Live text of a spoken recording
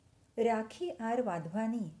Rakhi R.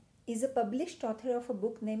 Wadhwani is a published author of a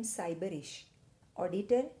book named Cyberish,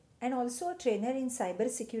 auditor and also a trainer in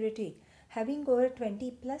cybersecurity, having over 20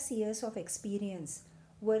 plus years of experience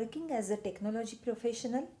working as a technology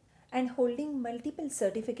professional and holding multiple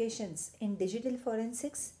certifications in digital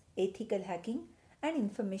forensics, ethical hacking, and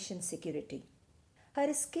information security.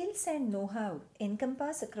 Her skills and know how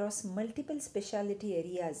encompass across multiple specialty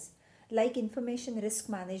areas like information risk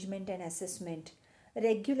management and assessment,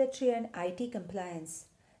 regulatory and IT compliance,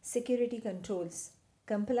 security controls,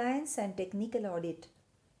 compliance and technical audit,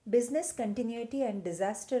 business continuity and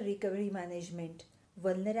disaster recovery management,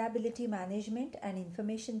 vulnerability management and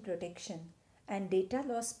information protection, and data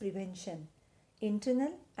loss prevention,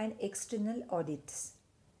 internal and external audits.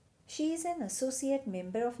 She is an associate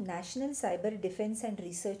member of National Cyber Defense and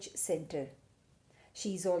Research Center.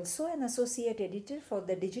 She is also an associate editor for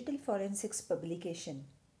the Digital Forensics publication.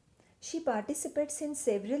 She participates in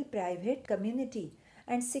several private, community,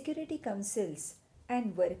 and security councils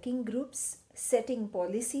and working groups setting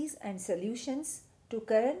policies and solutions to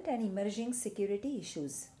current and emerging security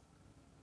issues.